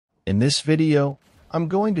In this video, I'm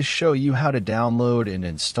going to show you how to download and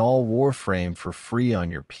install WARFRAME for free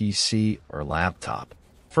on your PC or laptop.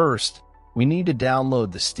 First, we need to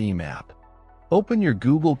download the Steam app. Open your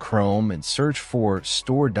Google Chrome and search for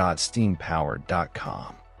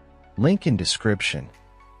store.steampowered.com. Link in description.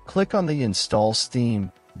 Click on the Install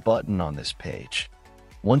Steam button on this page.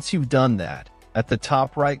 Once you've done that, at the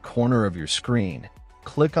top right corner of your screen,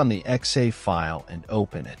 click on the .exe file and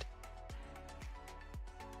open it.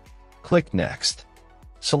 Click Next.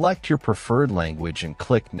 Select your preferred language and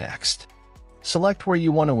click Next. Select where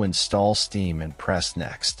you want to install Steam and press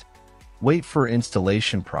Next. Wait for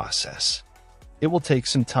installation process. It will take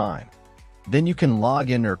some time. Then you can log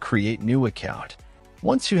in or create new account.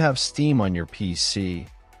 Once you have Steam on your PC,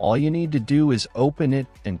 all you need to do is open it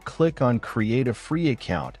and click on Create a Free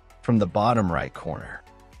Account from the bottom right corner.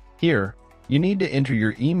 Here, you need to enter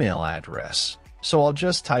your email address, so I'll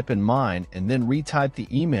just type in mine and then retype the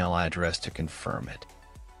email address to confirm it.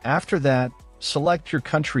 After that, select your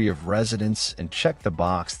country of residence and check the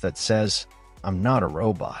box that says, "I'm not a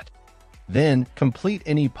robot." Then, complete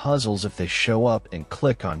any puzzles if they show up and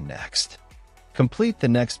click on Next. Complete the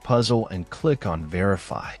next puzzle and click on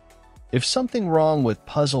Verify. If something wrong with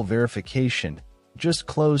puzzle verification, just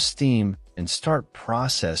close Steam and start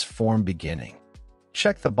process form beginning.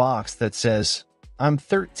 Check the box that says, "I'm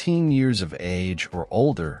 13 years of age or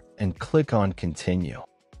older," and click on Continue.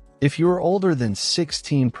 If you are older than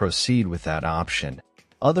 16, proceed with that option.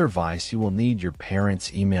 Otherwise, you will need your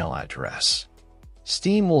parents' email address.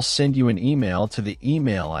 Steam will send you an email to the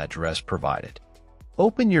email address provided.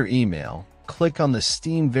 Open your email, click on the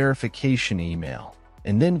Steam verification email,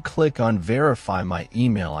 and then click on Verify my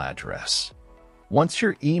email address. Once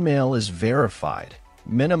your email is verified,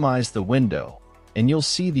 minimize the window, and you'll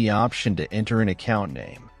see the option to enter an account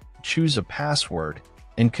name, choose a password,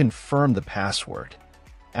 and confirm the password.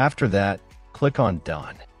 After that, click on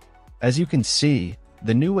Done. As you can see,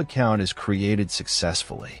 the new account is created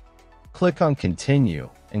successfully. Click on Continue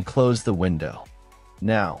and close the window.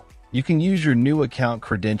 Now, you can use your new account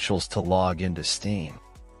credentials to log into Steam.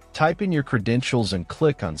 Type in your credentials and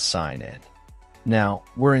click on Sign In. Now,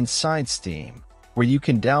 we're inside Steam, where you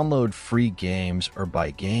can download free games or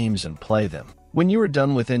buy games and play them. When you are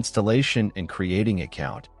done with installation and creating an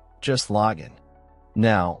account, just log in.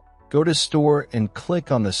 Now, go to Store and click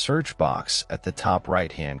on the search box at the top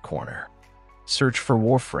right-hand corner. Search for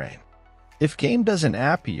WARFRAME. If game doesn't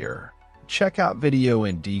appear, check out video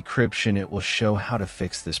in decryption. It will show how to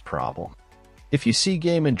fix this problem. If you see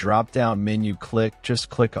game in drop-down menu, just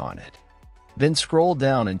click on it. Then scroll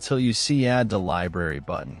down until you see Add to Library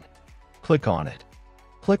button. Click on it.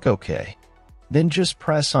 Click OK. Then just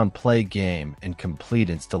press on Play Game and complete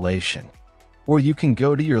installation. Or you can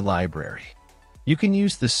go to your library. You can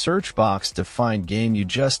use the search box to find game you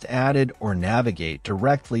just added or navigate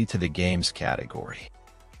directly to the games category.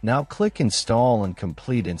 Now click Install and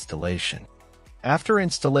complete installation. After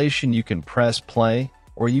installation, you can press play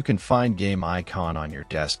or you can find game icon on your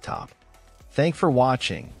desktop. Thanks for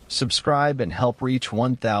watching. Subscribe and help reach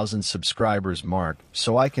 1,000 subscribers mark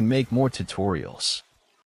so I can make more tutorials.